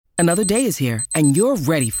Another day is here, and you're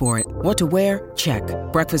ready for it. What to wear? Check.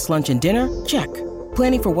 Breakfast, lunch, and dinner? Check.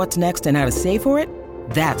 Planning for what's next and how to save for it?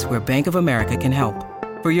 That's where Bank of America can help.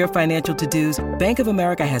 For your financial to-dos, Bank of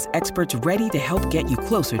America has experts ready to help get you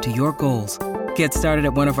closer to your goals. Get started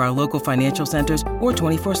at one of our local financial centers or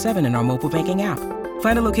 24/7 in our mobile banking app.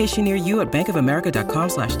 Find a location near you at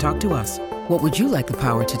bankofamerica.com/talktous. What would you like the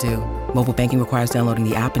power to do? Mobile banking requires downloading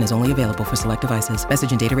the app and is only available for select devices.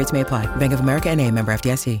 Message and data rates may apply. Bank of America N.A., member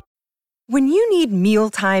FDIC. When you need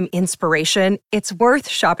mealtime inspiration, it's worth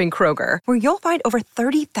shopping Kroger, where you'll find over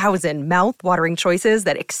 30,000 mouth-watering choices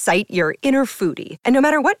that excite your inner foodie. And no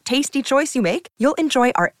matter what tasty choice you make, you'll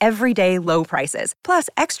enjoy our everyday low prices, plus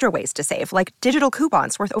extra ways to save, like digital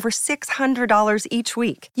coupons worth over $600 each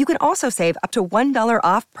week. You can also save up to $1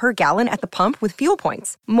 off per gallon at the pump with fuel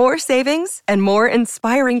points. More savings and more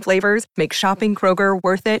inspiring flavors make shopping Kroger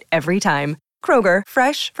worth it every time. Kroger,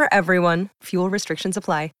 fresh for everyone. Fuel restrictions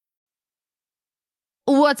apply.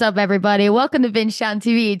 What's up, everybody? Welcome to Bingetown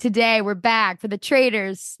TV. Today, we're back for the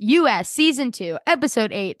Traitors US Season 2,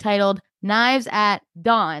 Episode 8, titled Knives at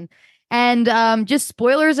Dawn. And just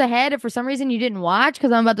spoilers ahead if for some reason you didn't watch,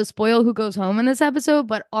 because I'm about to spoil who goes home in this episode,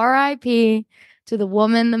 but R.I.P. to the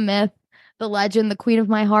woman, the myth, the legend, the queen of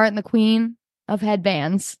my heart, and the queen of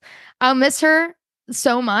headbands. I'll miss her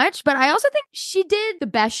so much, but I also think she did the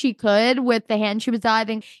best she could with the hand she was dealt. I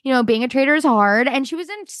think, being a traitor is hard, and she was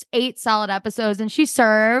in 8 solid episodes and she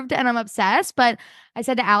served, and I'm obsessed. But I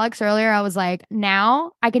said to Alex earlier, I was like,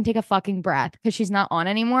 now I can take a fucking breath because she's not on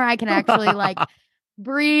anymore. I can actually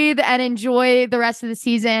breathe and enjoy the rest of the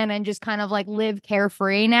season and just kind of live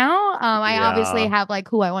carefree now. I obviously have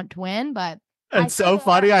who I want to win, but it's so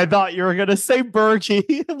funny. I thought you were going to say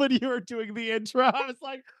Berkey when you were doing the intro. I was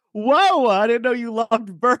like, whoa, I didn't know you loved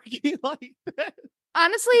Berkey like this.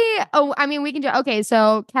 Honestly, we can do. Okay,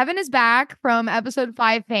 so Kevin is back from episode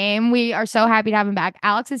 5 fame. We are so happy to have him back.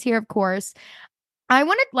 Alex is here, of course. I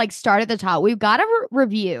want to start at the top. We've got a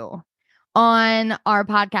review on our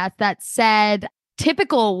podcast that said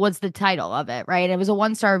typical was the title of it, right? It was a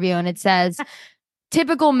 1-star review, and it says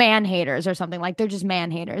typical man haters or something, they're just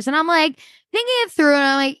man haters. And I'm thinking it through, and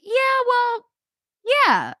I'm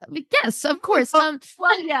yeah, yes, of course. Well,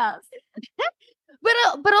 yes.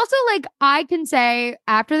 But also, I can say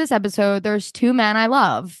after this episode, there's 2 men I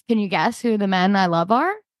love. Can you guess who the men I love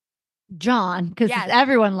are? John, because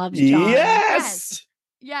everyone loves John.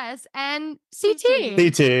 Yes, and CT.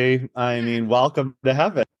 CT, welcome to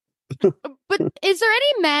heaven. But is there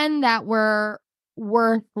any men that were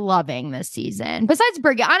worth loving this season besides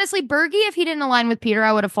Bergie? Honestly, Bergie, if he didn't align with Peter,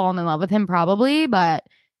 I would have fallen in love with him probably, but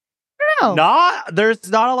I don't know. There's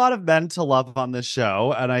not a lot of men to love on this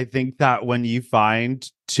show, and I think that when you find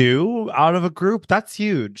 2 out of a group, that's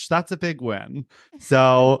huge. That's a big win.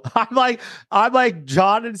 So I'm like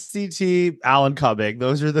John and CT, Alan Cumming.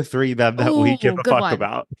 Those are the 3 men that we give a fuck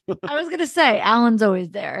about. I was gonna say Alan's always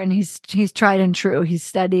there, and he's tried and true. He's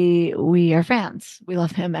steady. We are fans. We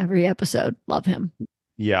love him every episode. Love him.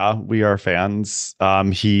 Yeah, we are fans.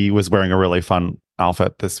 He was wearing a really fun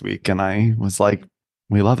outfit this week, and I was like,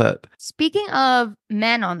 we love it. Speaking of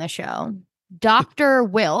men on the show, Dr.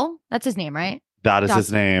 Will, that's his name, right? That is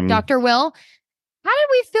his name. Dr. Will. How did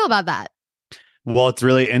we feel about that? Well, it's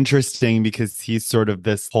really interesting because he's sort of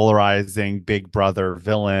this polarizing big brother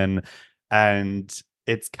villain. And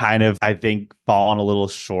it's kind of, I think, fallen a little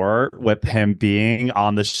short with him being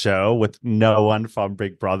on the show with no one from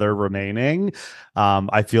Big Brother remaining.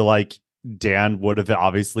 I feel like Dan would have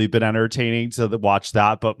obviously been entertaining to watch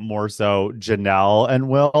that, but more so Janelle and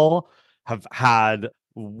Will have had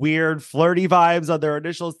weird flirty vibes on their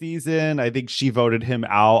initial season. I think she voted him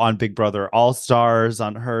out on Big Brother All-Stars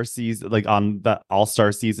on her season, on the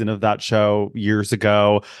All-Star season of that show years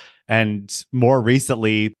ago. And more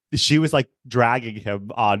recently, she was dragging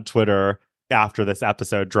him on Twitter after this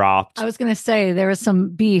episode dropped. I was going to say there was some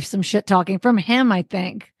beef, some shit talking from him, I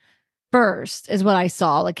think. First is what I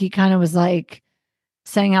saw. He kind of was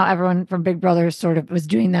saying how everyone from Big Brother sort of was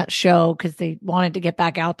doing that show because they wanted to get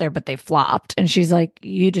back out there, but they flopped. And she's like,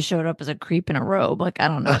 you just showed up as a creep in a robe. I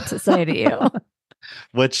don't know what to say to you.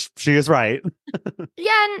 Which she is right.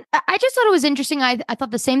 Yeah, and I just thought it was interesting. I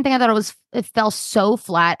thought the same thing. I thought it fell so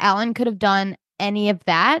flat. Alan could have done any of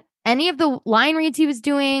that. Any of the line reads he was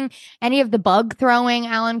doing, any of the bug throwing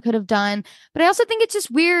Alan could have done. But I also think it's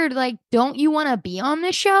just weird. Don't you want to be on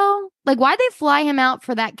this show? Why'd they fly him out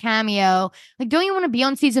for that cameo? Don't you want to be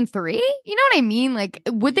on season 3? You know what I mean?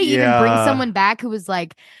 Would they even bring someone back who was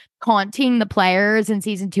haunting the players in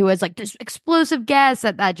season 2 as this explosive guest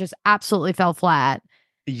that just absolutely fell flat?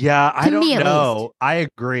 Yeah, I To me, don't at least. know. I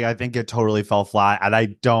agree. I think it totally fell flat. And I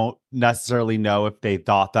don't necessarily know if they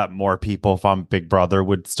thought that more people from Big Brother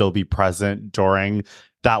would still be present during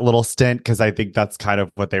that little stint, because I think that's kind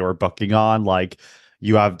of what they were booking on. Like,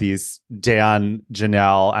 you have these Dan,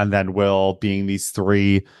 Janelle, and then Will being these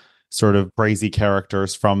three sort of crazy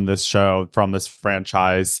characters from this show, from this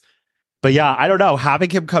franchise. But yeah, I don't know.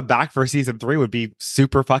 Having him come back for season 3 would be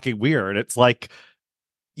super fucking weird. It's like,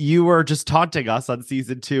 you were just taunting us on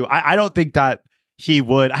season 2. I don't think that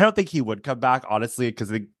I don't think he would come back, honestly,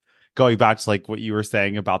 because going back to like what you were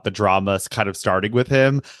saying about the dramas kind of starting with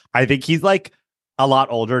him, I think he's like a lot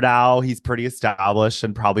older now. He's pretty established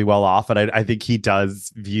and probably well off. And I think he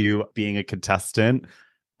does view being a contestant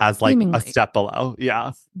as like a Seemingly. step below.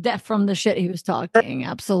 Yeah. That from the shit he was talking.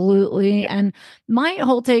 Absolutely. And my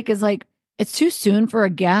whole take is like, it's too soon for a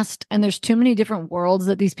guest, and there's too many different worlds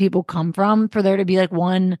that these people come from for there to be like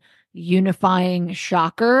one unifying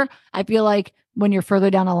shocker. I feel like when you're further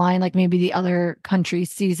down the line, like maybe the other country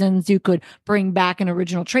seasons, you could bring back an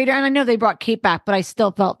original traitor. And I know they brought Kate back, but I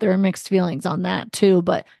still felt there were mixed feelings on that too.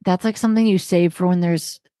 But that's like something you save for when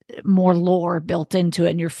there's more lore built into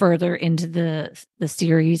it and you're further into the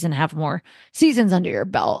series and have more seasons under your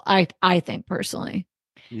belt. I think personally.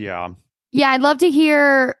 Yeah. Yeah, I'd love to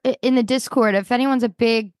hear in the Discord if anyone's a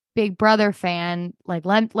big Big Brother fan, like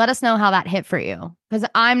let us know how that hit for you. Because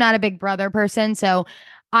I'm not a Big Brother person, so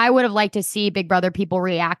I would have liked to see Big Brother people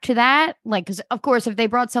react to that. Like, because of course, if they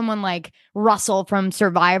brought someone like Russell from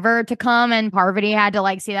Survivor to come and Parvati had to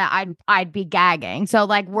like see that, I'd be gagging. So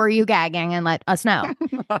like, were you gagging? And let us know.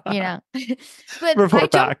 You know, but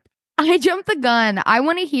Report back. I jumped the gun. I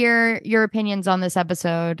want to hear your opinions on this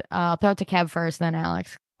episode. I'll throw it to Kev first, then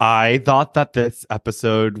Alex. I thought that this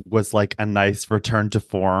episode was like a nice return to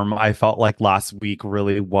form. I felt like last week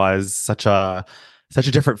really was such a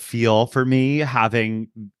different feel for me, having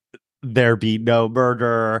there be no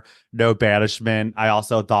murder, no banishment. I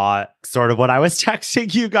also thought sort of what I was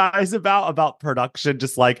texting you guys about production,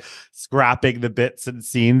 just like scrapping the bits and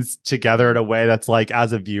scenes together in a way that's like,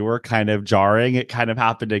 as a viewer, kind of jarring. It kind of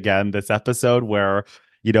happened again this episode where,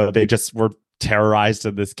 they just were terrorized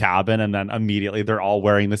in this cabin, and then immediately they're all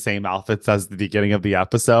wearing the same outfits as the beginning of the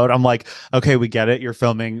episode. I'm like, okay, we get it. You're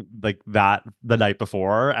filming like that the night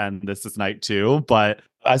before, and this is night 2. But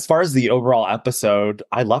as far as the overall episode,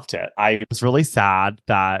 I loved it. I was really sad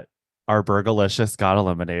that our Burgalicious got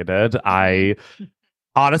eliminated. I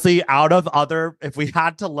honestly, if we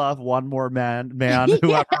had to love one more man,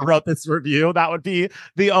 whoever wrote this review, that would be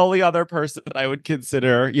the only other person that I would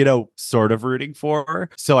consider, sort of rooting for.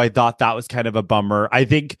 So I thought that was kind of a bummer. I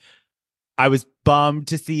think I was bummed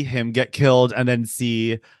to see him get killed and then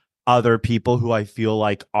see other people who I feel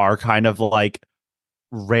like are kind of like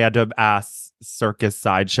random ass circus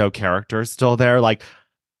sideshow characters still there. Like,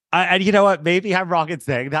 and you know what? Maybe I'm wrong in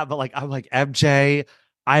saying that, but like, I'm like, MJ,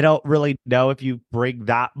 I don't really know if you bring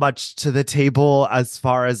that much to the table as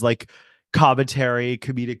far as like commentary,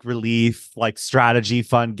 comedic relief, like strategy,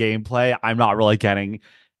 fun gameplay. I'm not really getting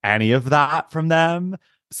any of that from them.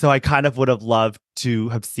 So I kind of would have loved to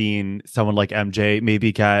have seen someone like MJ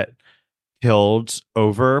maybe get killed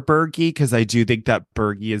over Bergie, because I do think that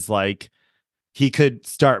Bergie is like, he could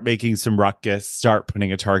start making some ruckus, start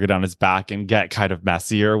putting a target on his back and get kind of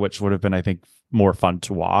messier, which would have been, I think, more fun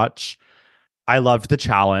to watch. I loved the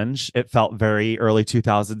challenge. It felt very early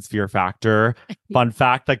 2000s Fear Factor. Fun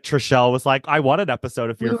fact, like Trishelle was like, I want an episode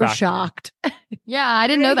of Fear We were Factor. shocked. Yeah, I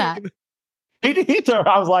didn't know that. Me neither.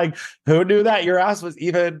 I was like, who knew that your ass was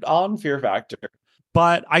even on Fear Factor?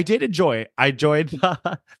 But I did enjoy it. I enjoyed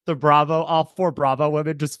the Bravo, all 4 Bravo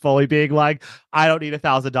women just fully being like, I don't need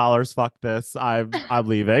 $1,000. Fuck this. I'm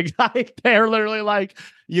leaving. They're literally like,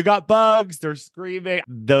 you got bugs. They're screaming.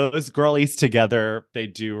 Those girlies together, they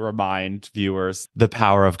do remind viewers the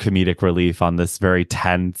power of comedic relief on this very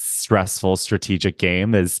tense, stressful, strategic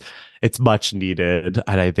game it's much needed.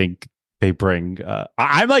 And I think they bring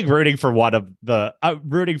I'm like rooting for I'm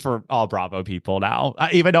rooting for all Bravo people now,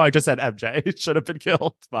 even though I just said MJ should have been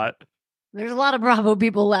killed. But There's a lot of Bravo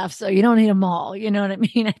people left, so you don't need them all. You know what I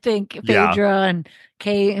mean? I think Phaedra and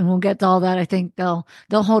Kate, and we'll get to all that. I think they'll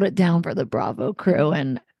hold it down for the Bravo crew.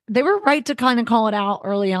 And they were right to kind of call it out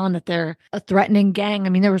early on that they're a threatening gang. I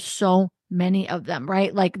mean, there were so many of them,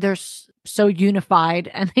 right? Like they're so unified,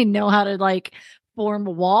 and they know how to like form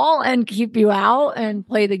a wall and keep you out and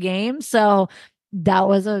play the game. So that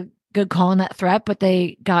was a good call on that threat, but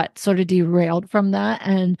they got sort of derailed from that.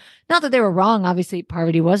 And not that they were wrong. Obviously,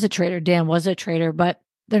 Parvati was a traitor, Dan was a traitor, but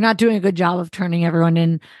they're not doing a good job of turning everyone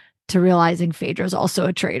into to realizing Phaedra's also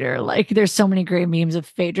a traitor. Like there's so many great memes of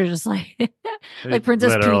Phaedra just like like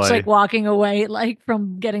Princess Literally. Peach like walking away like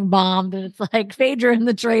from getting bombed, and it's like Phaedra and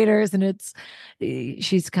the traitors, and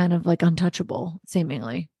she's kind of like untouchable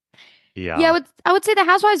seemingly. Yeah, I would say the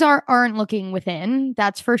housewives aren't looking within.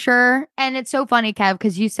 That's for sure. And it's so funny, Kev,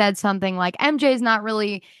 because you said something like MJ's not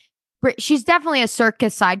really. She's definitely a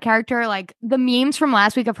circus side character. Like the memes from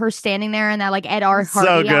last week of her standing there in that like Ed R.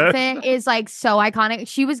 Hardy outfit is like so iconic.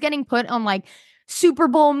 She was getting put on like Super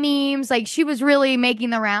Bowl memes. Like she was really making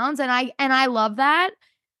the rounds, and I love that.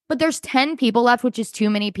 But there's 10 people left, which is too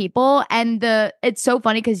many people. And it's so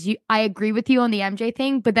funny because I agree with you on the MJ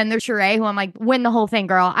thing, but then there's Sheree, who I'm like, win the whole thing,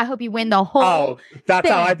 girl. I hope you win the whole that's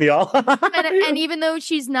thing. how I feel. and even though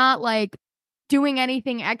she's not like doing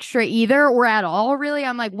anything extra either or at all, really,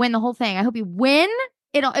 I'm like, win the whole thing. I hope you win.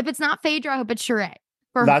 If it's not Phaedra, I hope it's Sheree.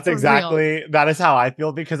 That is how I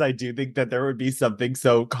feel, because I do think that there would be something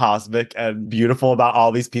so cosmic and beautiful about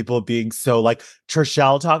all these people being so like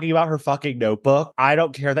Trishelle talking about her fucking notebook. I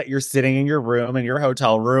don't care that you're sitting in your room, in your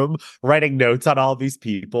hotel room, writing notes on all these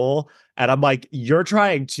people. And I'm like, you're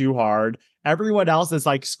trying too hard. Everyone else is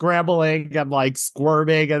like scrambling and like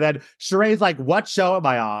squirming. And then Sheree's like, what show am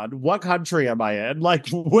I on? What country am I in? Like,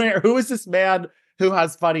 who is this man who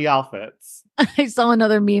has funny outfits? I saw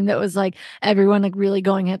another meme that was like everyone like really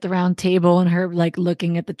going at the round table and her like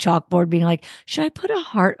looking at the chalkboard being like, should I put a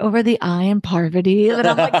heart over the I in Parvati? And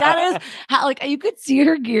I'm like, that is how like you could see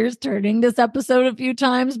her gears turning this episode a few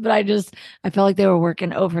times, but I felt like they were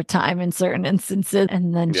working overtime in certain instances.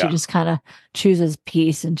 And then she just kind of chooses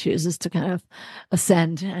peace and chooses to kind of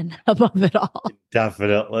ascend and above it all.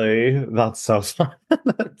 Definitely. That's so fun.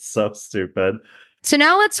 That's so stupid. So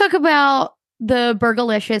now let's talk about the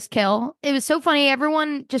Burgalicious kill. It was so funny.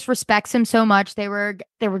 Everyone just respects him so much. They were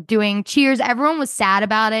doing cheers. Everyone was sad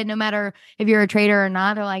about it, no matter if you're a traitor or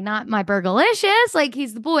not. They're like, not my Burgalicious. Like,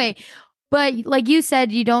 he's the boy. But like you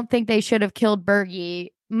said, you don't think they should have killed Bergie,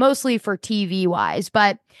 mostly for TV wise.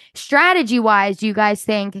 But strategy wise, do you guys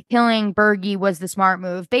think killing Bergie was the smart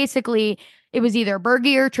move? Basically, it was either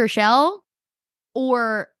Bergie or Trishelle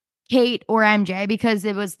or Kate or MJ, because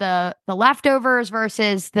it was the leftovers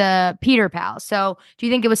versus the Peter pals. So do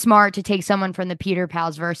you think it was smart to take someone from the Peter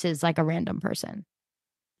pals versus like a random person?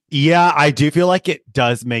 Yeah, I do feel like it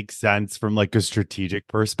does make sense from like a strategic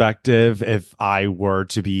perspective. If I were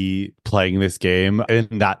to be playing this game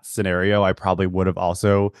in that scenario, I probably would have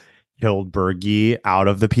also killed Bergie out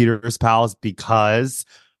of the Peter's pals, because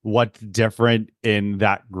what's different in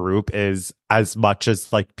that group is, as much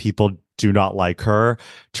as like people do not like her,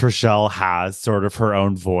 Trishelle has sort of her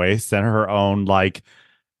own voice and her own like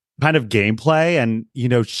kind of gameplay. And, you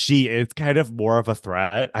know, she is kind of more of a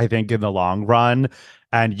threat, I think, in the long run.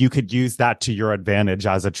 And you could use that to your advantage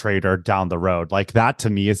as a traitor down the road. Like that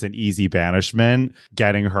to me is an easy banishment,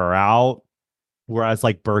 getting her out. Whereas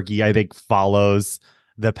like Bergie, I think, follows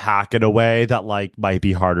the pack in a way that like might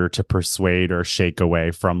be harder to persuade or shake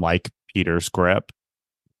away from like Peter's grip.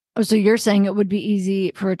 Oh, so you're saying it would be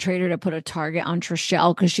easy for a traitor to put a target on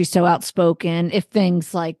Trishelle because she's so outspoken, if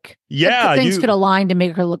things like if things could align to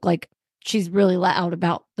make her look like she's really loud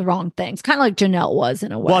about the wrong things, kind of like Janelle was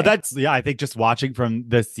in a way. Well, I think just watching from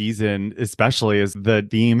this season, especially, as the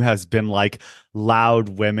theme has been like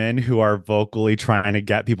loud women who are vocally trying to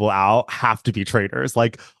get people out have to be traitors.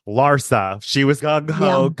 Like Larsa, she was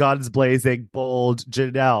gung-ho, guns blazing, bold.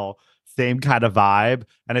 Janelle, same kind of vibe.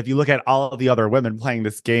 And if you look at all of the other women playing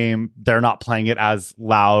this game, they're not playing it as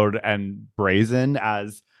loud and brazen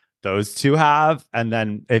as those two have. And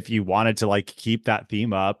then if you wanted to like keep that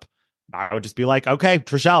theme up, I would just be like, okay,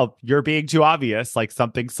 Trishelle, you're being too obvious, like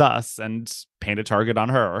something sus, and paint a target on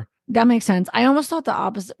her. That makes sense. I almost thought the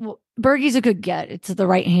opposite. Well, Bergie's a good get. It's the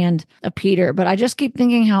right hand of Peter, but I just keep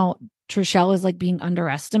thinking how Trishelle is like being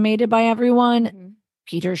underestimated by everyone. Mm-hmm.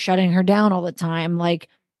 Peter's shutting her down all the time. Like,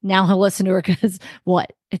 now he'll listen to her because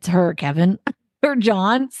what? It's her, Kevin, or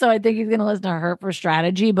John. So I think he's going to listen to her for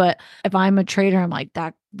strategy. But if I'm a traitor, I'm like,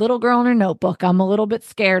 that little girl in her notebook, I'm a little bit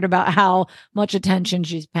scared about how much attention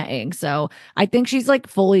she's paying. So I think she's like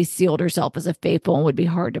fully sealed herself as a faithful and would be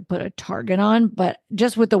hard to put a target on. But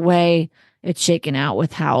just with the way it's shaken out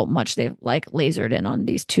with how much they've like lasered in on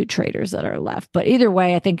these two traitors that are left. But either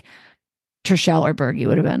way, I think Trishelle or Bergie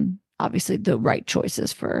would have been obviously the right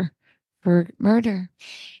choices for murder.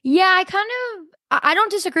 Yeah, I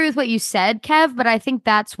don't disagree with what you said, Kev, but I think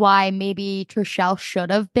that's why maybe Trishelle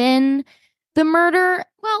should have been the murder.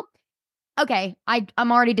 Well, okay,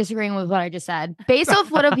 I'm already disagreeing with what I just said. Based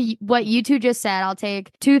off what you two just said, I'll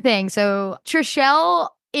take two things. So Trishelle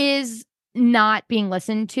is not being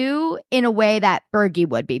listened to in a way that Bergie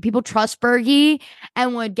would be. People trust Bergie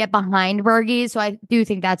and would get behind Bergie. So I do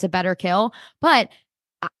think that's a better kill. But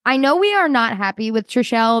I know we are not happy with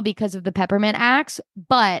Trishelle because of the peppermint axe,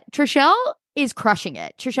 but Trishelle is crushing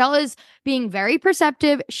it. Trishelle is being very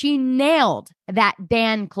perceptive. She nailed that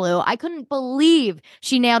Dan clue. I couldn't believe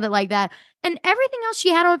she nailed it like that. And everything else she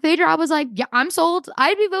had on Phaedra, I was like, yeah, I'm sold.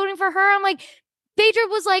 I'd be voting for her. I'm like, Phaedra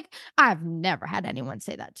was like, I've never had anyone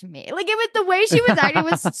say that to me. Like, it was the way she was acting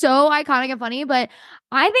was so iconic and funny. But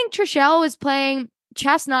I think Trishelle was playing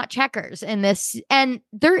chess, not checkers in this. And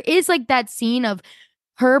there is like that scene of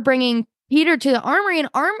her bringing Peter to the armory,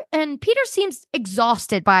 and Peter seems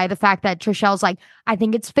exhausted by the fact that Trishelle's like, I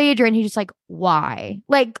think it's Phaedra. And he's just like, why?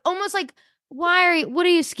 Like, almost like, what are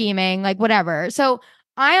you scheming? Like, whatever. So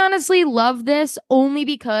I honestly love this only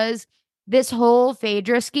because this whole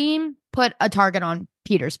Phaedra scheme put a target on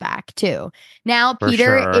Peter's back too. Now For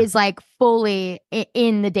Peter sure. is like fully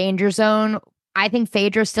in the danger zone. I think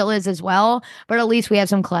Phaedra still is as well, but at least we have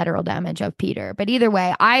some collateral damage of Peter. But either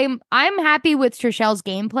way, I'm happy with Trishelle's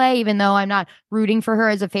gameplay, even though I'm not rooting for her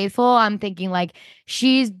as a faithful. I'm thinking like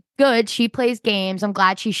she's good. She plays games. I'm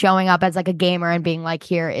glad she's showing up as like a gamer and being like,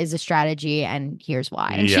 here is a strategy and here's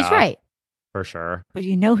why. And she's right. For sure. But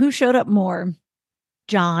you know who showed up more?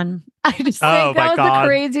 John. I just Oh think my that was God. the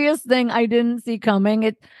craziest thing I didn't see coming.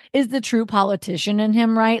 It is the true politician in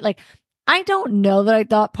him, right? Like, I don't know that I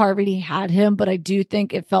thought Parvati had him, but I do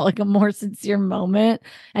think it felt like a more sincere moment.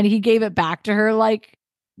 And he gave it back to her, like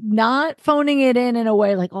not phoning it in a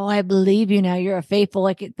way like, oh, I believe you now. You're a faithful.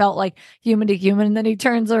 Like it felt like human to human. And then he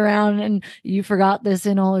turns around and you forgot this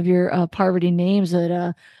in all of your Parvati names,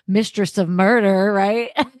 that mistress of murder,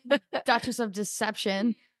 right? Duchess of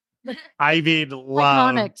Deception. I mean,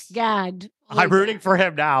 Iconic, gagged. I'm rooting for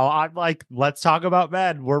him now. I'm like, let's talk about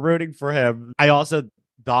men. We're rooting for him. I also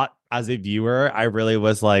thought as a viewer, I really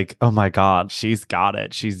was like, oh my God, she's got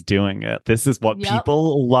it. She's doing it. This is what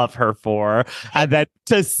people love her for. And then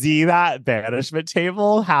to see that banishment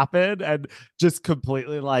table happen and just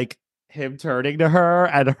completely like him turning to her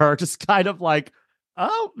and her just kind of like,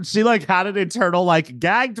 oh, she like had an internal like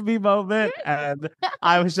gagged me moment. And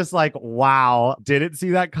I was just like, wow, didn't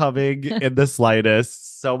see that coming in the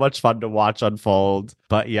slightest. So much fun to watch unfold.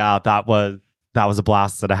 But yeah, that was a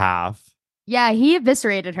blast and a half. Yeah, he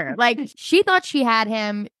eviscerated her. Like, she thought she had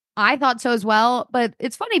him. I thought so as well. But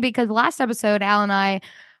it's funny because last episode, Al and I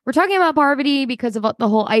were talking about Parvati because of the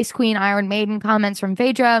whole Ice Queen, Iron Maiden comments from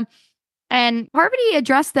Phaedra. And Parvati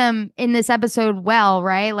addressed them in this episode well,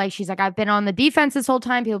 right? Like, she's like, I've been on the defense this whole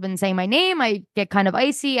time. People have been saying my name. I get kind of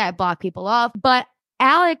icy. I block people off. But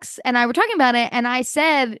Alex and I were talking about it. And I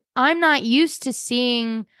said, I'm not used to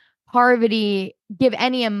seeing Parvati give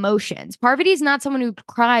any emotions. Parvati's not someone who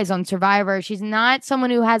cries on Survivor. She's not someone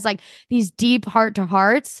who has like these deep heart to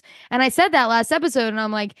hearts. And I said that last episode, and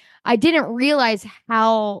I'm like, I didn't realize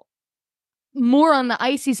how more on the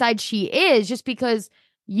icy side she is, just because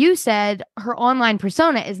you said her online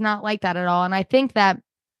persona is not like that at all. And I think that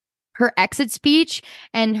her exit speech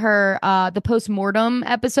and her the post-mortem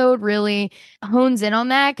episode really hones in on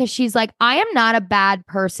that, because she's like, I am not a bad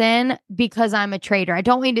person because I'm a traitor. I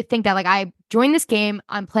don't need to think that like I joined this game,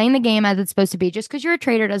 I'm playing the game as it's supposed to be. Just because you're a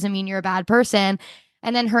traitor doesn't mean you're a bad person.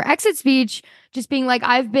 And then her exit speech just being like,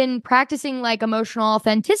 I've been practicing like emotional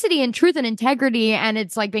authenticity and truth and integrity, and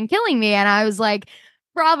it's like been killing me. And I was like,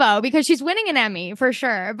 bravo, because she's winning an Emmy for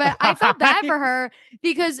sure. But I felt bad for her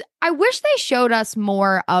because I wish they showed us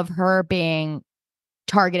more of her being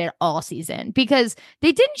targeted all season, because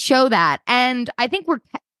they didn't show that. And I think we're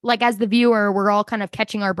like, as the viewer, we're all kind of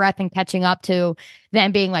catching our breath and catching up to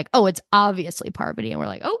them being like, oh, it's obviously Parvati. And we're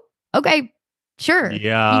like, oh, okay, sure.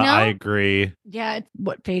 Yeah, you know? I agree. Yeah, it's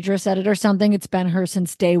what Phaedra said it or something. It's been her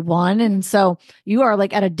since day one. And so you are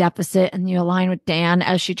like at a deficit, and you align with Dan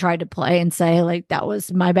as she tried to play and say, like, that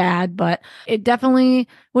was my bad. But it definitely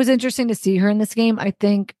was interesting to see her in this game. I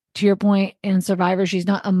think, to your point, in Survivor, she's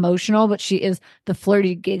not emotional, but she is the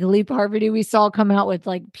flirty, giggly Parvati we saw come out with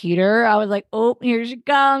like Peter. I was like, oh, here she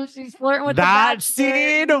comes. She's flirting with that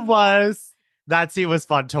scene was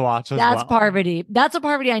fun to watch as well. That's Parvati. That's a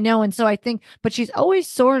Parvati I know. And so I think, but she's always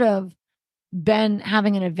sort of been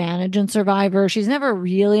having an advantage in Survivor. She's never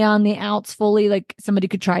really on the outs fully. Like, somebody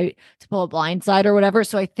could try to pull a blindside or whatever.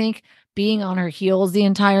 So I think being on her heels the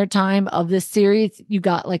entire time of this series, you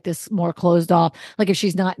got like this more closed off. Like, if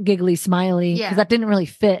she's not giggly, smiley, because that didn't really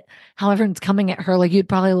fit how everyone's coming at her. Like, you'd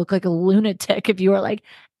probably look like a lunatic if you were like,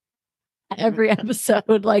 every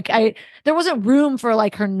episode. Like, there wasn't room for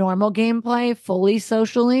like her normal gameplay fully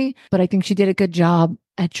socially, but I think she did a good job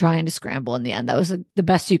at trying to scramble in the end. That was the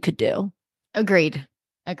best you could do. Agreed.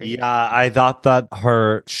 Agreed. Yeah, I thought that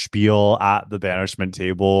her spiel at the banishment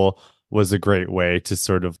table was a great way to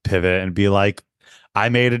sort of pivot and be like, I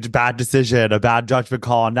made a bad decision, a bad judgment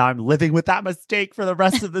call, and now I'm living with that mistake for the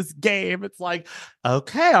rest of this game. It's like,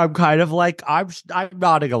 okay, I'm kind of like I'm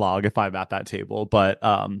nodding along if I'm at that table. But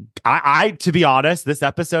I to be honest, this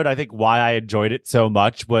episode, I think why I enjoyed it so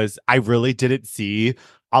much was I really didn't see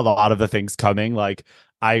a lot of the things coming. Like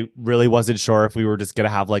I really wasn't sure if we were just gonna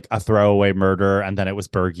have like a throwaway murder and then it was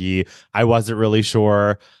Bergie. I wasn't really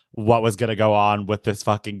sure what was going to go on with this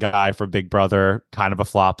fucking guy from Big Brother, kind of a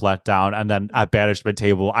flop letdown. And then at banishment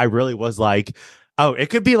table, I really was like, oh, it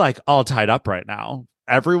could be like all tied up right now.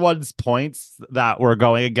 Everyone's points that were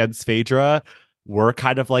going against Phaedra were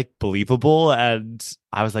kind of like believable. And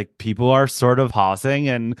I was like, people are sort of pausing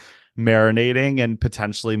and marinating and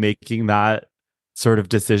potentially making that sort of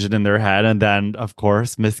decision in their head. And then, of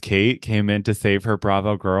course, Miss Kate came in to save her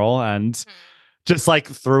Bravo girl and just like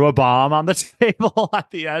threw a bomb on the table at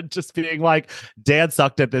the end, just being like, Dan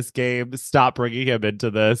sucked at this game. Stop bringing him into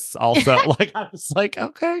this. Also, like, I was like,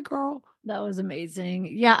 okay, girl. That was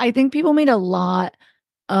amazing. Yeah, I think people made a lot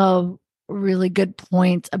of really good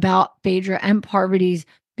points about Phaedra and Parvati's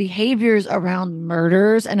behaviors around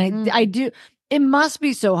murders. And I do, it must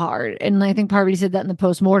be so hard. And I think Parvati said that in the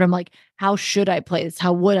postmortem, like, how should I play this?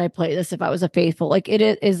 How would I play this if I was a faithful? Like, it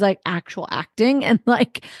is like actual acting. And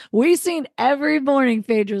like, we've seen every morning,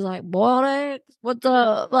 Phaedra's like, what? What's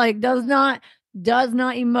up? Like, does not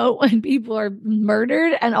emote when people are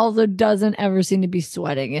murdered, and also doesn't ever seem to be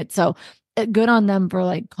sweating it. So good on them for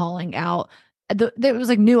like calling out. It was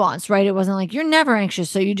like nuanced, right? It wasn't like you're never anxious,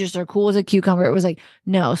 so you just are cool as a cucumber. It was like,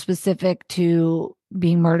 no, specific to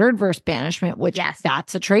being murdered versus banishment, which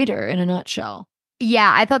that's a traitor in a nutshell.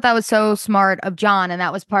 Yeah, I thought that was so smart of John, and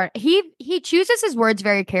that was part. He chooses his words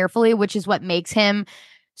very carefully, which is what makes him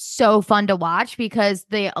so fun to watch, because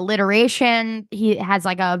the alliteration, he has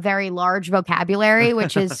like a very large vocabulary,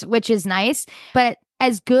 which is nice. But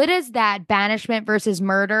as good as that banishment versus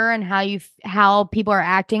murder and how people are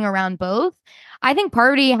acting around both, I think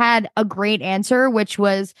Parvati had a great answer, which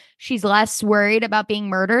was she's less worried about being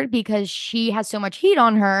murdered because she has so much heat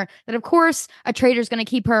on her that, of course, a traitor's going to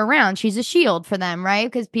keep her around. She's a shield for them,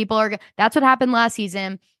 right? Because that's what happened last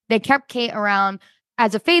season. They kept Kate around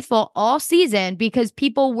as a faithful all season because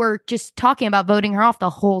people were just talking about voting her off the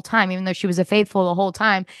whole time, even though she was a faithful the whole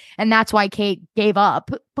time. And that's why Kate gave up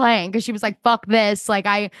playing, because she was like, fuck this.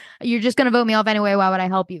 Like, you're just going to vote me off anyway. Why would I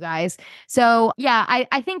help you guys? So yeah,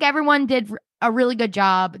 I think everyone did a really good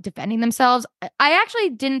job defending themselves. I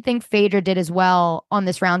actually didn't think Phaedra did as well on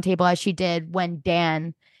this roundtable as she did when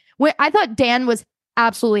I thought Dan was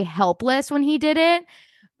absolutely helpless when he did it,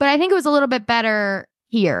 but I think it was a little bit better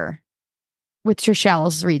here with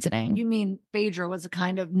Trishelle's reasoning. You mean Phaedra was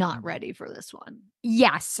kind of not ready for this one?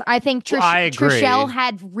 Yes, I think I agree. Trishelle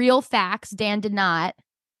had real facts. Dan did not.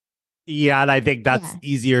 Yeah, and I think that's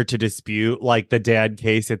easier to dispute. Like the Dan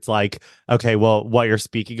case, it's like, okay, well, what you're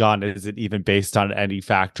speaking on isn't even based on any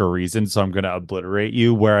fact or reason, so I'm going to obliterate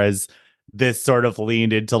you. Whereas this sort of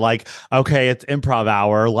leaned into like, okay, it's improv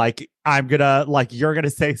hour. Like you're going to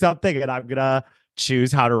say something and I'm going to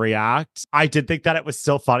choose how to react. I did think that it was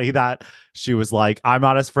so funny that she was like, I'm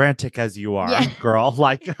not as frantic as you are, girl.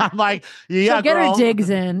 Like, I'm like, yeah, she'll get girl. her digs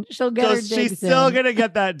in. She'll get her digs in. She's still gonna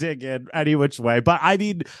get that dig in any which way. But I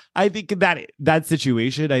mean, I think in that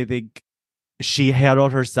situation, I think she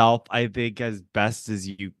handled herself, I think, as best as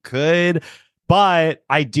you could. But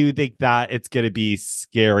I do think that it's going to be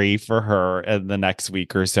scary for her in the next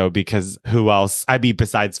week or so, because who else? I mean,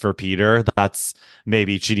 besides for Peter, that's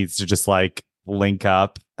maybe she needs to just like link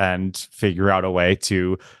up and figure out a way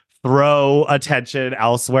to throw attention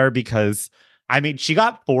elsewhere, because I mean, she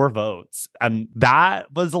got 4 votes and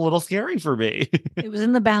that was a little scary for me. It was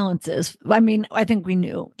in the balances. I mean, I think we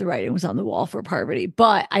knew the writing was on the wall for Parvati,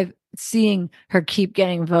 but seeing her keep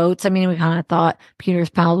getting votes. I mean, we kind of thought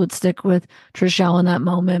Peter's pal would stick with Trishelle in that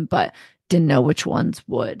moment, but didn't know which ones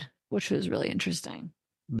would, which was really interesting.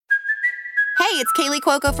 Hey, it's Kaylee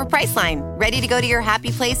Cuoco for Priceline. Ready to go to your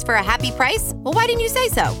happy place for a happy price? Well, why didn't you say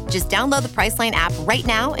so? Just download the Priceline app right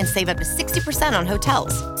now and save up to 60% on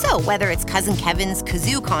hotels. So whether it's Cousin Kevin's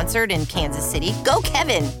Kazoo Concert in Kansas City, go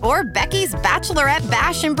Kevin, or Becky's Bachelorette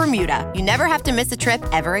Bash in Bermuda, you never have to miss a trip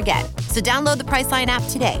ever again. So download the Priceline app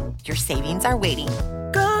today. Your savings are waiting.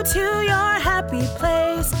 Go to your happy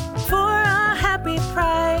place for a happy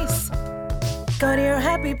price. Go to your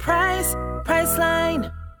happy price,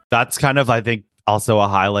 Priceline. That's kind of, I think, also a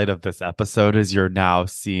highlight of this episode is you're now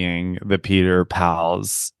seeing the Peter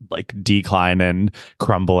pals like decline and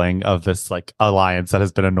crumbling of this like alliance that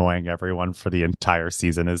has been annoying everyone for the entire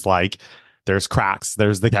season. Is like there's cracks.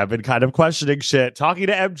 There's the Kevin kind of questioning shit, talking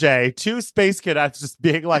to MJ, two space cadets just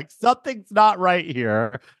being like, something's not right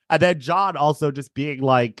here. And then John also just being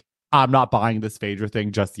like, I'm not buying this Phaedra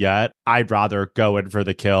thing just yet. I'd rather go in for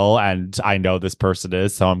the kill. And I know this person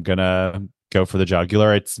is, so I'm going to go for the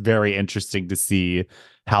jugular. It's very interesting to see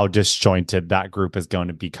how disjointed that group is going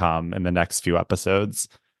to become in the next few episodes.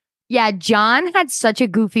 Yeah, John had such a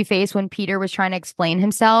goofy face when Peter was trying to explain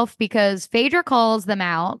himself because Phaedra calls them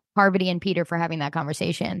out, Parvati and Peter, for having that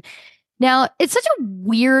conversation. Now, it's such a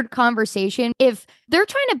weird conversation. If they're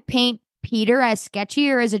trying to paint Peter as sketchy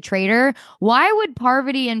or as a traitor, why would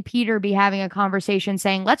Parvati and Peter be having a conversation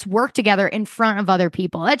saying, let's work together in front of other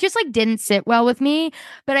people? That just like didn't sit well with me.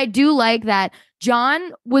 But I do like that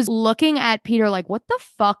John was looking at Peter like, what the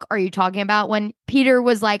fuck are you talking about? When Peter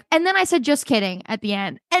was like, and then I said, just kidding at the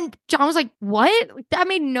end. And John was like, what? That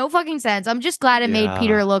made no fucking sense. I'm just glad it made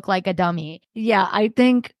Peter look like a dummy. Yeah, I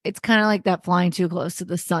think it's kind of like that flying too close to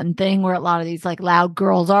the sun thing where a lot of these like loud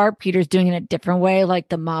girls are. Peter's doing it a different way. Like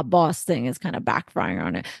the mob boss thing is kind of backfiring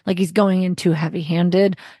on it. Like he's going in too heavy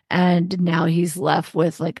handed. And now he's left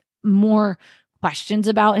with like more questions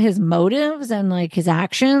about his motives and like his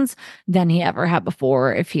actions than he ever had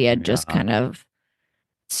before if he had just kind of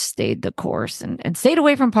stayed the course and stayed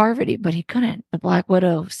away from Parvati, but he couldn't. The Black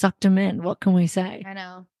Widow sucked him in. What can we say? I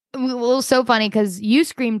know. Well, it was so funny because you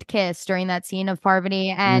screamed kiss during that scene of Parvati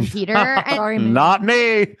and Peter. And not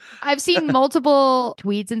me. I've seen multiple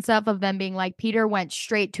tweets and stuff of them being like, Peter went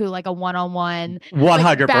straight to like a one-on-one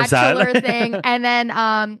 100% bachelor thing. And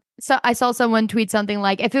then so I saw someone tweet something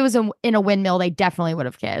like, if it was in a windmill, they definitely would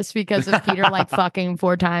have kissed because of Peter like fucking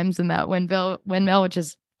 4 times in that windmill, which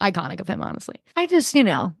is iconic of him, honestly. I just,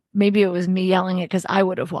 maybe it was me yelling it because I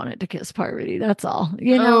would have wanted to kiss Parvati. That's all.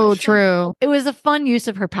 Oh, true. It was a fun use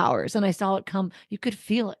of her powers, and I saw it come. You could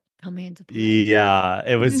feel it coming into play. Yeah,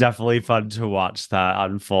 it was definitely fun to watch that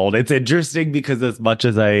unfold. It's interesting because as much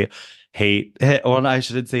as I I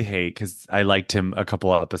shouldn't say hate because I liked him a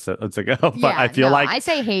couple of episodes ago, but I feel like I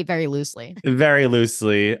say hate very loosely. Very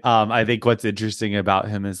loosely. I think what's interesting about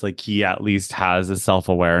him is like he at least has a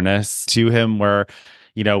self-awareness to him where,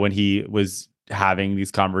 when he was having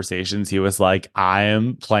these conversations, he was like, I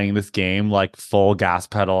am playing this game like full gas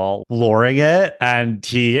pedal, luring it, and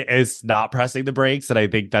he is not pressing the brakes. And I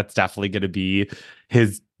think that's definitely going to be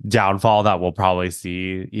his downfall that we'll probably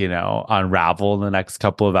see, unravel in the next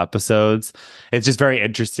couple of episodes. It's just very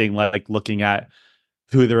interesting, like looking at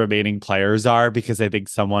who the remaining players are, because I think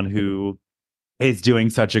someone who is doing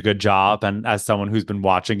such a good job, and as someone who's been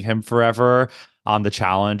watching him forever on the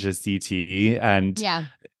challenge, is CT. And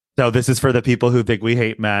so this is for the people who think we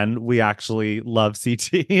hate men. We actually love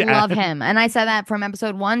CT. Love him. And I said that from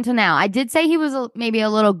episode 1 to now. I did say he was maybe a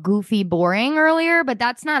little goofy, boring earlier, but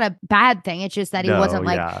that's not a bad thing. It's just that he wasn't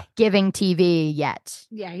giving TV yet.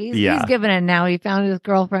 Yeah, he's giving it now. He found his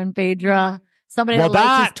girlfriend, Phaedra. Somebody that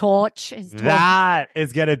lights his torch. That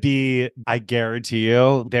is going to be, I guarantee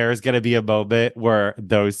you, there's going to be a moment where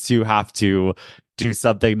those two have to do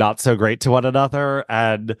something not so great to one another.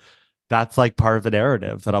 And that's like part of the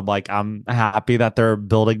narrative that I'm happy that they're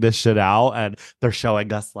building this shit out and they're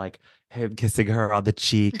showing us like him kissing her on the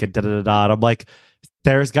cheek and da-da-da-da. And I'm like,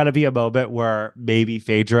 there's got to be a moment where maybe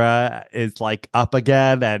Phaedra is like up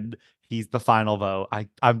again and he's the final vote.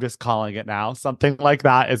 I'm just calling it now. Something like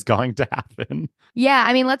that is going to happen. Yeah,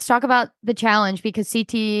 I mean, let's talk about the challenge because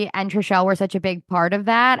CT and Trishelle were such a big part of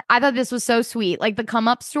that. I thought this was so sweet. Like the come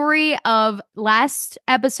up story of last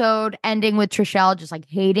episode ending with Trishelle just like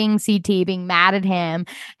hating CT, being mad at him.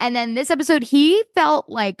 And then this episode, he felt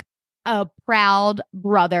like a proud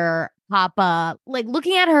brother, papa. Like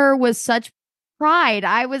looking at her was such pride.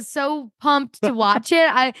 I was so pumped to watch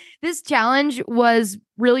it. This challenge was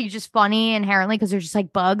really just funny inherently because there's just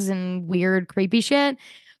like bugs and weird, creepy shit.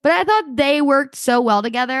 But I thought they worked so well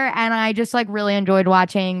together, and I just like really enjoyed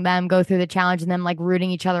watching them go through the challenge and them like rooting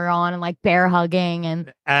each other on and like bear hugging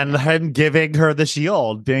and him giving her the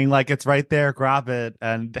shield, being like, "It's right there, grab it."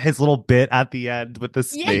 And his little bit at the end with the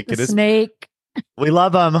snake. The snake. We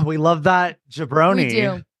love him. We love that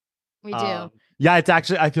jabroni. We do. Yeah, it's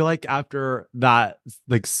actually, I feel like after that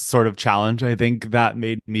like sort of challenge, I think that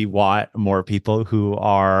made me want more people who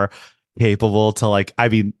are capable to like, I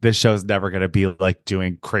mean, this show's never going to be like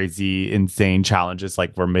doing crazy, insane challenges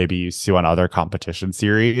like we're maybe used to on other competition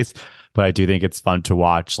series. But I do think it's fun to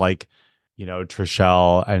watch. Like,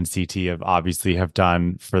 Trishelle and CT have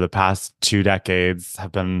done for the past 2 decades,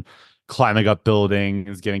 have been climbing up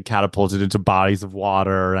buildings, getting catapulted into bodies of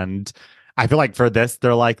water. And I feel like for this,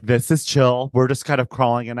 they're like, this is chill. We're just kind of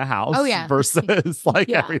crawling in a house Oh, yeah. versus like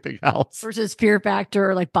Yeah. everything else. Versus Fear Factor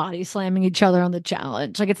or like body slamming each other on the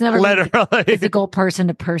challenge. Like it's never been Literally. physical person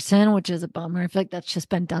to person, which is a bummer. I feel like that's just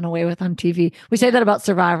been done away with on TV. We say that about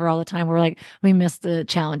Survivor all the time. We're like, we miss the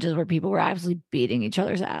challenges where people were actually beating each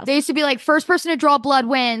other's ass. They used to be like, first person to draw blood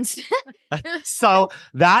wins. So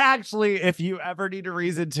that actually, if you ever need a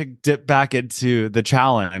reason to dip back into the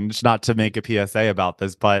challenge, not to make a PSA about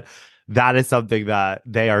this, but that is something that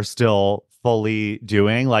they are still fully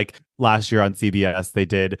doing. Like last year on CBS, they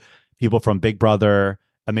did people from Big Brother,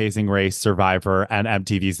 Amazing Race, Survivor, and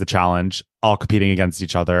MTV's The Challenge all competing against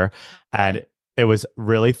each other. And it was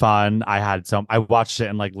really fun. I watched it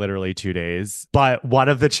in like literally 2 days. But one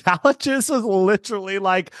of the challenges was literally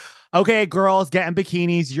like, okay, girls, get in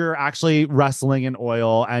bikinis. You're actually wrestling in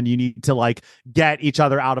oil and you need to like get each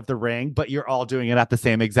other out of the ring, but you're all doing it at the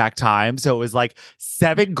same exact time. So it was like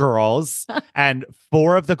 7 girls and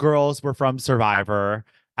 4 of the girls were from Survivor.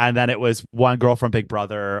 And then it was 1 girl from Big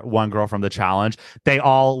Brother, 1 girl from The Challenge. They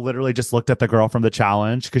all literally just looked at the girl from The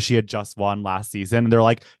Challenge because she had just won last season. And they're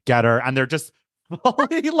like, get her. And they're just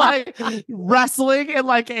fully like wrestling in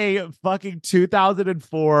like a fucking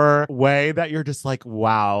 2004 way that you're just like,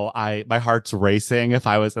 wow, my heart's racing. If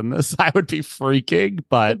I was in this, I would be freaking.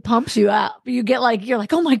 But it pumps you up. You get like, you're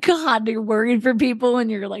like, oh my God, you're worried for people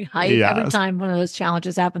and you're like hyped every time one of those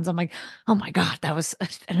challenges happens. I'm like, oh my God, that was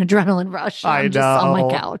an adrenaline rush. I'm just on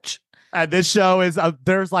my couch. And this show is,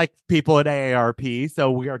 there's like people in AARP.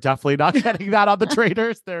 So we are definitely not getting that on the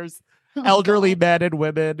Traitors. There's elderly men and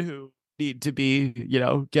women who need to be,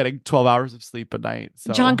 getting 12 hours of sleep a night.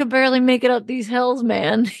 So John could barely make it up these hills,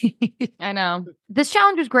 man. I know. This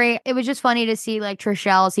challenge was great. It was just funny to see like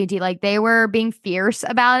Trishelle, CT, like they were being fierce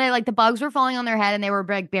about it. Like the bugs were falling on their head and they were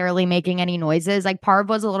like barely making any noises. Like Parv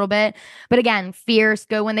was a little bit, but again, fierce.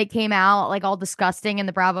 Go when they came out, like all disgusting, and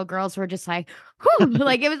the Bravo girls were just like, whew.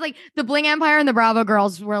 Like it was like the Bling Empire and the Bravo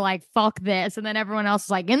girls were like, fuck this. And then everyone else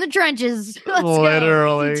was like, in the trenches. Let's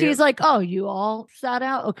literally. She's like, oh, you all sat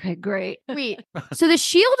out? Okay, great. Wait. So the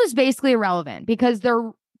shield is basically irrelevant because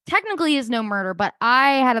there technically is no murder, but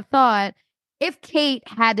I had a thought. If Kate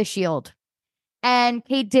had the shield and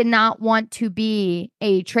Kate did not want to be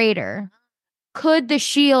a traitor, could the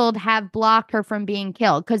shield have blocked her from being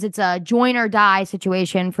killed? Because it's a join or die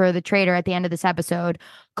situation for the traitor at the end of this episode.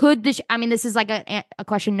 Could this is like a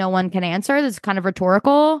question no one can answer. This is kind of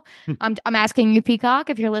rhetorical. I'm asking you,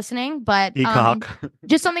 Peacock, if you're listening, but Peacock.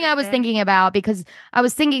 Just something I was thinking about because I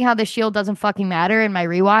was thinking how the shield doesn't fucking matter in my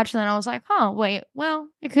rewatch. And then I was like, oh, wait, well,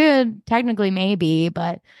 it could technically maybe,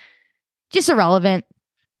 but just irrelevant.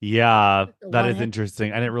 Yeah, that is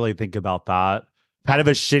interesting. I didn't really think about that. Kind of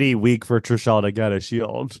a shitty week for Trishelle to get a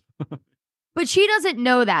shield. But she doesn't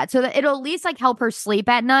know that. So that it'll at least like help her sleep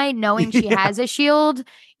at night knowing she has a shield,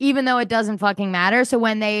 even though it doesn't fucking matter. So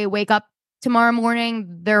when they wake up tomorrow morning,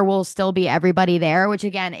 there will still be everybody there, which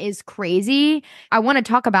again is crazy. I want to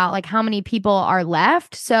talk about like how many people are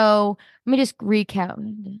left. So let me just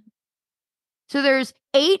recount. So there's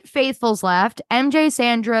 8 faithfuls left: MJ,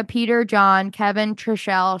 Sandra, Peter, John, Kevin,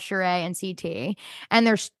 Trishelle, Sheree, and CT. And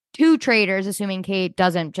there's 2 traitors, assuming Kate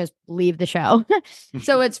doesn't just leave the show.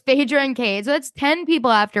 So it's Phaedra and Kate. So it's 10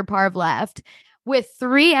 people after Parv left with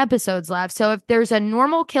 3 episodes left. So if there's a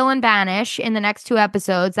normal kill and banish in the next 2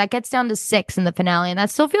 episodes, that gets down to 6 in the finale. And that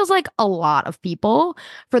still feels like a lot of people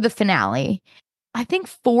for the finale. I think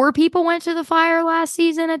 4 people went to the fire last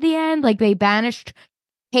season at the end. Like they banished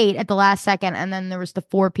Kate at the last second, and then there was the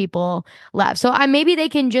 4 people left. So maybe they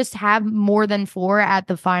can just have more than 4 at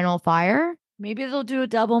the final fire. Maybe they'll do a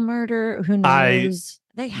double murder. Who knows?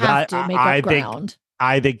 They have to make up ground.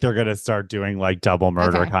 I think they're going to start doing like double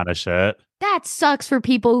murder kind of shit. That sucks for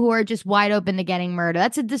people who are just wide open to getting murdered.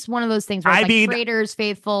 That's just one of those things where it's traitors,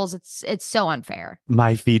 faithfuls. It's so unfair.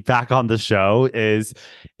 My feedback on the show is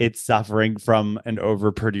it's suffering from an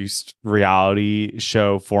overproduced reality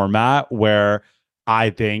show format where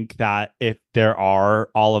I think that if there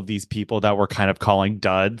are all of these people that we're kind of calling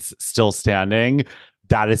duds still standing,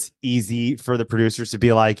 that is easy for the producers to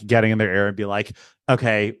be like getting in their ear and be like,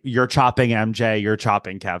 okay, you're chopping MJ, you're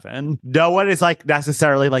chopping Kevin. No one is like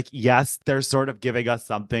necessarily like, yes, they're sort of giving us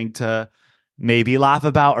something to maybe laugh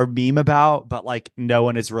about or meme about, but like no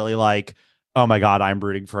one is really like, oh my God, I'm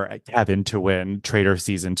rooting for Kevin to win Traitor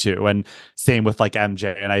season 2. And same with like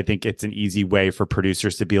MJ. And I think it's an easy way for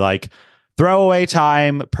producers to be like, throw away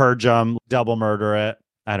time, purge them, double murder it.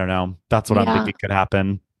 I don't know. That's what I'm thinking could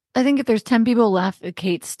happen. I think if there's 10 people left, if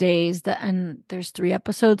Kate stays, and there's 3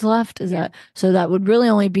 episodes left, that so that would really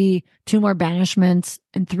only be 2 more banishments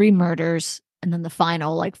and 3 murders and then the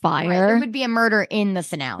final like Right, fire. there would be a murder in the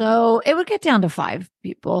finale. So it would get down to 5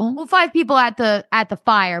 people. Well, 5 people at the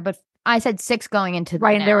fire, but I said 6 going into the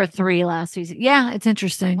Right, and there were finale. 3 last season. Yeah, it's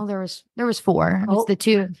interesting. Well, there was 4. It was the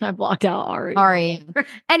 2. I blocked out Ari. Ari.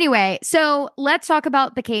 Anyway, so let's talk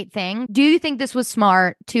about the Kate thing. Do you think this was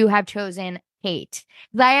smart to have chosen Kate?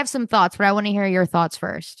 'Cause I have some thoughts, but I want to hear your thoughts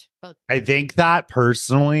first. I think that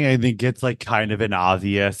personally, I think it's like kind of an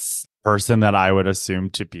obvious person that I would assume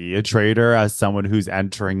to be a traitor as someone who's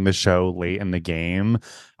entering the show late in the game.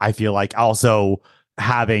 I feel like also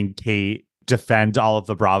having Kate defend all of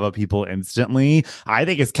the Bravo people instantly, I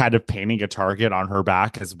think is kind of painting a target on her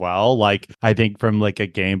back as well. Like, I think from like a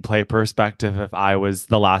gameplay perspective, if I was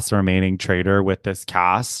the last remaining traitor with this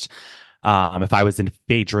cast, if I was in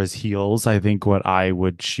Phaedra's heels, I think what I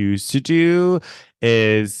would choose to do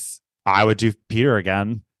is I would do Peter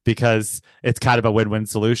again, because it's kind of a win-win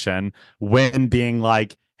solution. Win being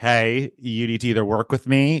like, hey, you need to either work with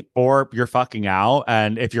me or you're fucking out.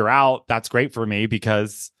 And if you're out, that's great for me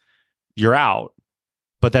because you're out.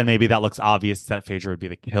 But then maybe that looks obvious that Phaedra would be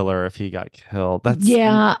the killer if he got killed.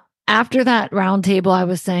 Yeah. After that round table, I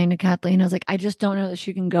was saying to Kathleen, I was like, I just don't know that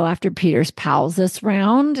she can go after Peter's pals this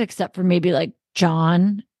round, except for maybe like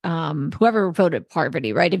John, whoever voted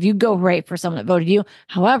Parvati, right? If you go right for someone that voted you.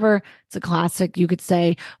 However, it's a classic. You could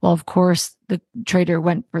say, well, of course, the traitor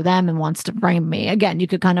went for them and wants to frame me. Again, you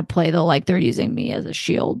could kind of play the like they're using me as a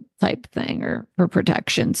shield type thing or for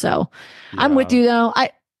protection. So I'm with you though.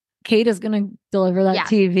 Kate is going to deliver that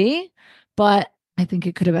TV, but I think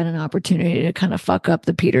it could have been an opportunity to kind of fuck up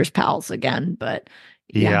the Peter's pals again. But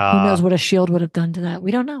who knows what a shield would have done to that?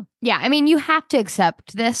 We don't know. Yeah, I mean, you have to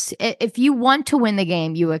accept this. If you want to win the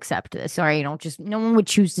game, you accept this. Sorry, you don't just, no one would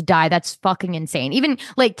choose to die. That's fucking insane. Even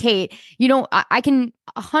like Kate, I can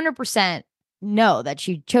 100% know that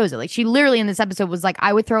she chose it. Like, she literally in this episode was like,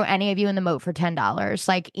 I would throw any of you in the moat for $10,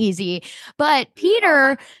 like easy. But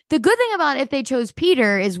Peter, the good thing about if they chose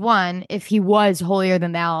Peter is, 1, if he was holier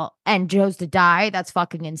than thou and chose to die, that's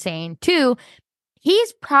fucking insane. 2,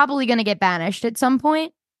 he's probably going to get banished at some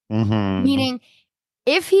point. Meaning,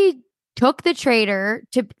 if he took the traitor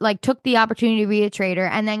to took the opportunity to be a traitor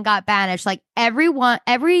and then got banished, like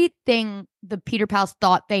everything the Peter pals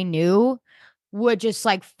thought they knew would just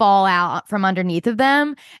like fall out from underneath of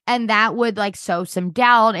them, and that would like sow some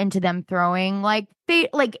doubt into them throwing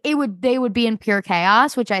they would be in pure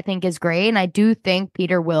chaos, which I think is great. And I do think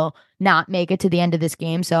Peter will not make it to the end of this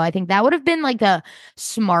game, so I think that would have been like the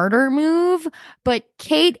smarter move. But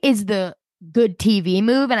Kate is the good TV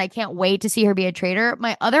move, and I can't wait to see her be a traitor.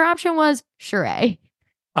 My other option was Sheree.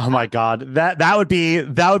 Oh my god, that would be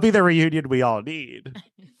the reunion we all need.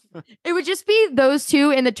 It would just be those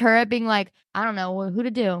two in the turret being like, I don't know who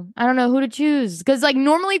to do. I don't know who to choose. Because like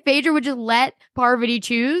normally Phaedra would just let Parvati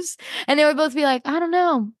choose, and they would both be like, I don't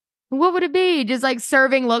know. What would it be? Just like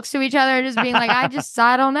serving looks to each other and just being like,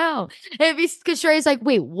 I don't know. It'd be because Sheree's like,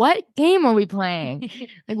 wait, what game are we playing?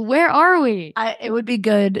 Like, where are we? It would be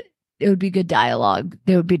good. It would be good dialogue.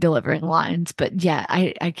 They would be delivering lines. But yeah,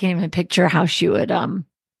 I can't even picture how she would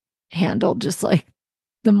handle just like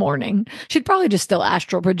the morning. She'd probably just still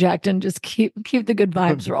astral project and just keep the good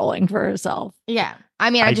vibes rolling for herself. Yeah.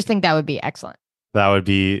 I mean, I just think that would be excellent. That would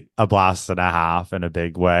be a blast and a half in a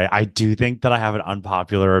big way. I do think that I have an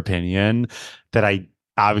unpopular opinion that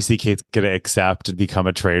obviously Kate's going to accept and become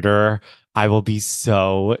a traitor. I will be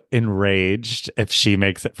so enraged if she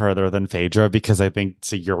makes it further than Phaedra, because I think,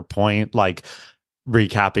 to your point, like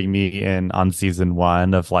recapping me on season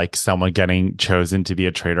 1 of like someone getting chosen to be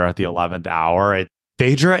a traitor at the 11th hour,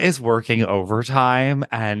 Phaedra is working overtime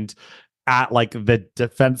and at like the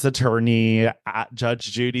defense attorney at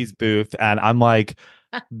Judge Judy's booth. And I'm like,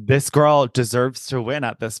 this girl deserves to win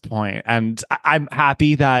at this point. And I'm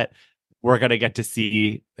happy that we're going to get to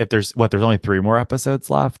see if there's only 3 more episodes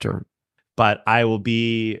left, but I will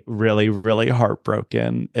be really, really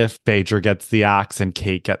heartbroken if Phaedra gets the axe and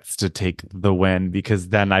Kate gets to take the win, because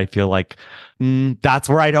then I feel like that's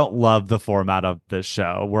where I don't love the format of this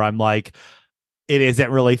show, where I'm like, it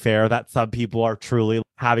isn't really fair that some people are truly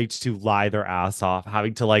having to lie their ass off,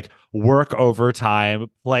 having to like work overtime,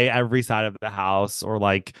 play every side of the house, or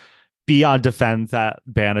like be on defense at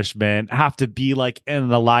banishment, have to be like in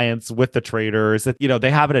an alliance with the traitors.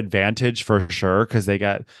 They have an advantage for sure because they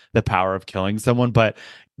get the power of killing someone, but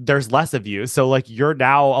there's less of you. So like you're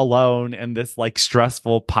now alone in this like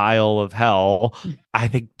stressful pile of hell. I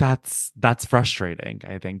think that's frustrating,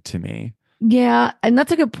 I think, to me. Yeah, and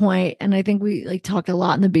that's a good point. And I think we like talked a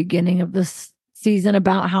lot in the beginning of this season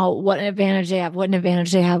about what an advantage they have.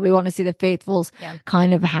 We want to see the faithfuls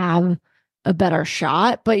kind of have a better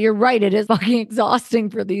shot. But you're right, it is fucking exhausting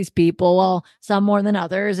for these people. Well, some more than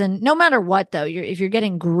others. And no matter what, though, if you're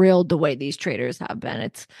getting grilled the way these traders have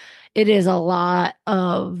been, it is a lot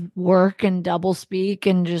of work and double speak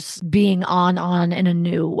and just being on in a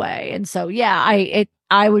new way. And so, yeah,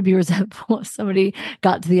 I would be resentful if somebody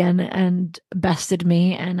got to the end and bested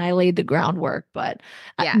me and I laid the groundwork. But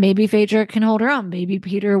maybe Phaedra can hold her own. Maybe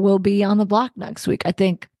Peter will be on the block next week. I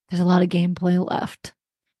think there's a lot of gameplay left.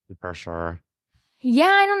 For sure. Yeah,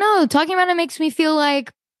 I don't know. Talking about it makes me feel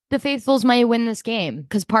like the Faithfuls might win this game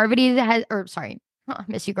because Parvati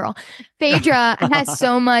miss you, girl. Phaedra has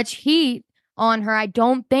so much heat on her. I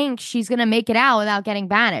don't think she's going to make it out without getting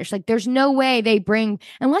banished. Like, there's no way they bring,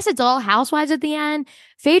 unless it's all housewives at the end,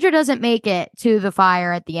 Phaedra doesn't make it to the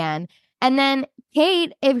fire at the end. And then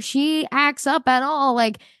Kate, if she acts up at all,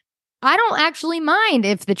 like, I don't actually mind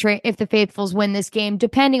if the Faithfuls win this game,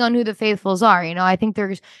 depending on who the Faithfuls are. You know, I think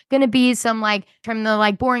there's going to be some like from the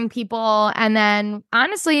like boring people, and then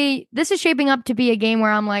honestly, this is shaping up to be a game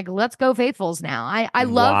where I'm like, let's go Faithfuls now. I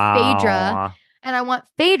love Phaedra, and I want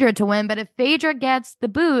Phaedra to win. But if Phaedra gets the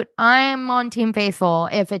boot, I'm on Team Faithful.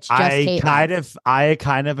 If it's just Kate, I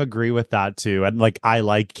kind of agree with that too. And like, I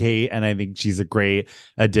like Kate, and I think she's a great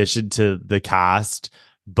addition to the cast,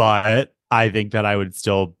 but I think that I would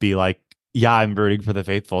still be like, yeah, I'm rooting for the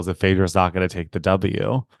Faithfuls if Phaedra's not going to take the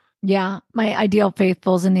W. Yeah, my ideal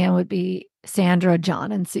Faithfuls in the end would be Sandra,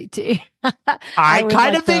 John, and CT. I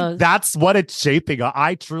kind of think that's what it's shaping up.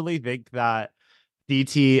 I truly think that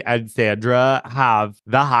CT and Sandra have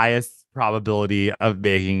the highest probability of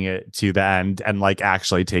making it to the end and like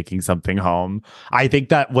actually taking something home. I think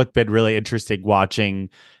that what's been really interesting watching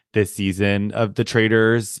this season of the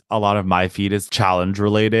Traitors, a lot of my feed is challenge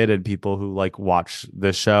related, and people who like watch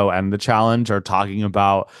the show and the challenge are talking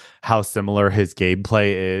about how similar his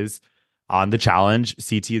gameplay is on the challenge.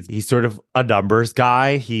 He's sort of a numbers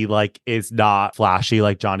guy. He like is not flashy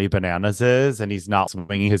like Johnny Bananas is, and he's not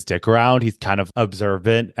swinging his dick around. He's kind of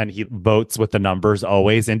observant, and he votes with the numbers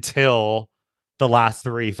always until the last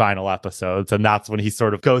 3 final episodes, and that's when he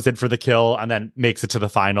sort of goes in for the kill and then makes it to the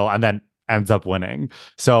final and then ends up winning.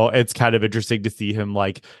 So it's kind of interesting to see him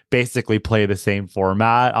like basically play the same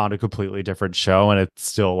format on a completely different show, and it's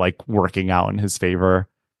still like working out in his favor.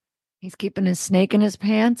 He's keeping his snake in his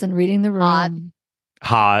pants and reading the room.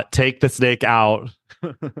 Hot. Take the snake out.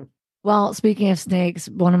 Well, speaking of snakes,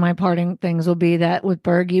 one of my parting things will be that with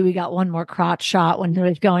Bergie, we got one more crotch shot when he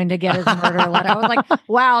was going to get his murder letter. I was like,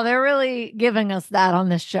 wow, they're really giving us that on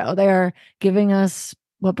this show. They're giving us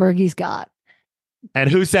what Bergie's got.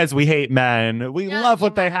 And who says we hate men? We love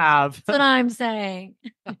what they have. That's what I'm saying.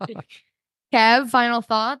 Kev, final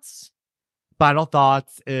thoughts? Final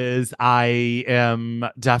thoughts is I am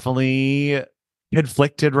definitely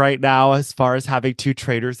conflicted right now as far as having 2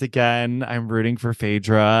 traitors again. I'm rooting for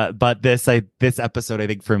Phaedra, but this episode, I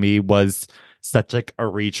think for me was such like a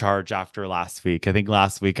recharge after last week. I think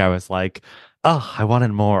last week I was like, oh, I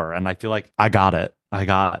wanted more. And I feel like I got it. I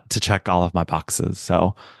got to check all of my boxes.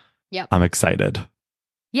 So I'm excited.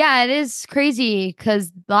 Yeah, it is crazy because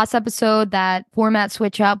last episode, that format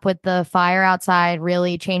switch up with the fire outside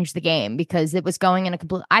really changed the game because it was going in a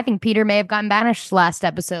complete. I think Peter may have gotten banished last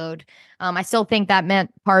episode. I still think that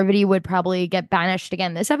meant Parvati would probably get banished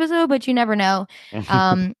again this episode, but you never know.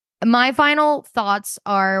 My final thoughts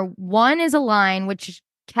are, one is a line which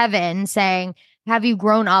Kevin saying, "Have you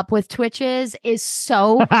grown up with Twitches?" is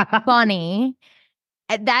so funny.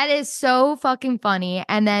 That is so fucking funny.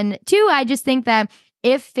 And then 2, I just think that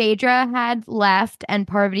if Phaedra had left and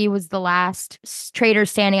Parvati was the last traitor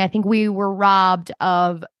standing, I think we were robbed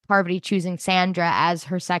of Parvati choosing Sandra as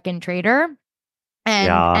her second traitor.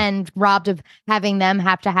 And robbed of having them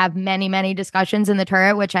have to have many, many discussions in the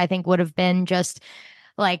turret, which I think would have been just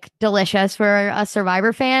like delicious for us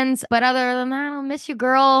Survivor fans. But other than that, I'll miss you,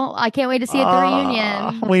 girl. I can't wait to see you at the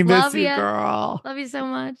reunion. We miss you, girl. Love you so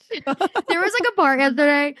much. There was like a part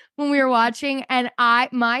yesterday when we were watching, and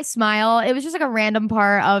my smile, it was just like a random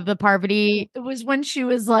part of the Parvati. It was when she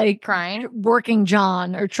was like crying, working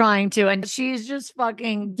John or trying to, and she's just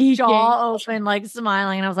fucking jaw open, like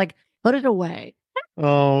smiling. And I was like, put it away.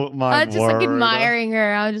 Oh my! I was just like admiring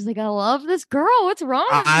her. I was just like, I love this girl. What's wrong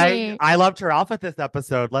with me? I loved her outfit this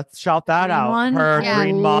episode. Let's shout that out. Her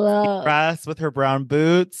green mossy dress with her brown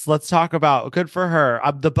boots. Let's talk about good for her.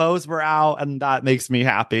 The bows were out, and that makes me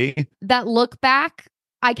happy. That look back.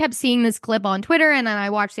 I kept seeing this clip on Twitter, and then I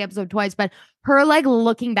watched the episode twice. But her like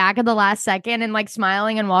looking back at the last second and like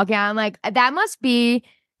smiling and walking out, I'm like, that must be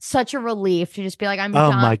such a relief to just be like, I'm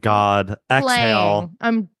done. Oh my God! Exhale.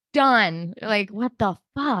 I'm done. Like, what the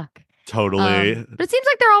fuck? Totally. But it seems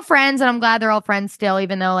like they're all friends, and I'm glad they're all friends still,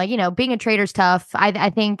 even though, like, being a traitor's tough. I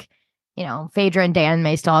think, Phaedra and Dan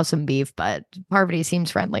may still have some beef, but Parvati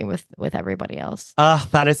seems friendly with everybody else.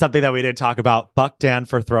 That is something that we didn't talk about. Fuck Dan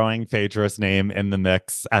for throwing Phaedra's name in the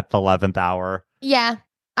mix at the 11th hour. Yeah.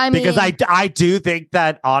 Because I do think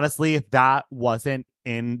that, honestly, if that wasn't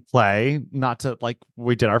in play, not to, like,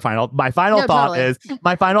 we did our final, my final thought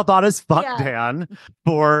is fuck Dan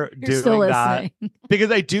for doing that.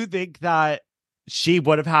 Because I do think that she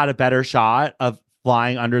would have had a better shot of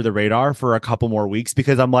flying under the radar for a couple more weeks,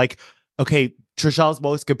 because I'm like, okay, Trishelle's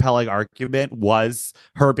most compelling argument was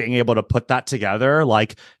her being able to put that together,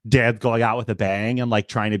 like Dan's going out with a bang and like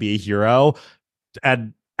trying to be a hero,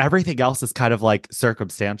 and everything else is kind of like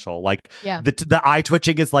circumstantial. Like the eye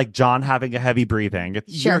twitching is like John having a heavy breathing.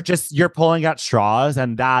 You're pulling at straws,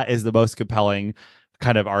 and that is the most compelling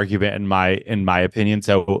kind of argument in my opinion.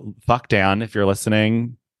 So fuck Dan if you're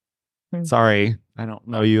listening. Sorry, I don't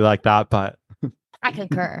know you like that, but I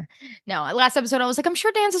concur. No, last episode I was like, I'm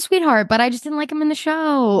sure Dan's a sweetheart, but I just didn't like him in the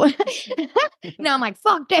show. Now I'm like,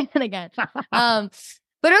 fuck Dan again.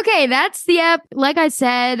 But okay, that's the app. Like I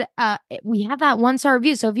said, we have that 1-star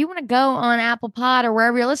review. So if you want to go on Apple Pod or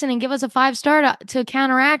wherever you're listening, give us a 5-star to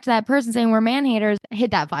counteract that person saying we're man haters.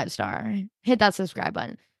 Hit that 5-star. Hit that subscribe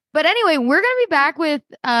button. But anyway, we're going to be back with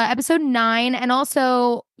episode 9, and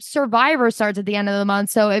also Survivor starts at the end of the month.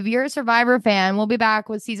 So if you're a Survivor fan, we'll be back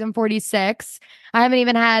with season 46. I haven't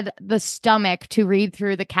even had the stomach to read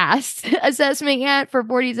through the cast assessment yet for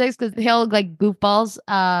 46 because they all look like goofballs.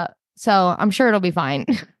 So I'm sure it'll be fine.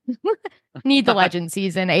 Need the legend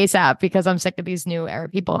season ASAP because I'm sick of these new era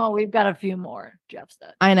people. Oh, we've got a few more, Jeff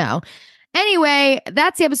said. I know. Anyway,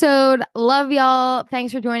 that's the episode. Love y'all.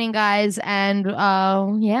 Thanks for joining, guys. And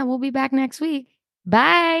we'll be back next week.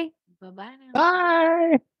 Bye. Bye-bye now.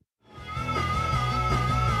 bye.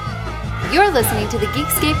 You're listening to the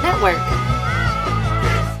Geekscape Network.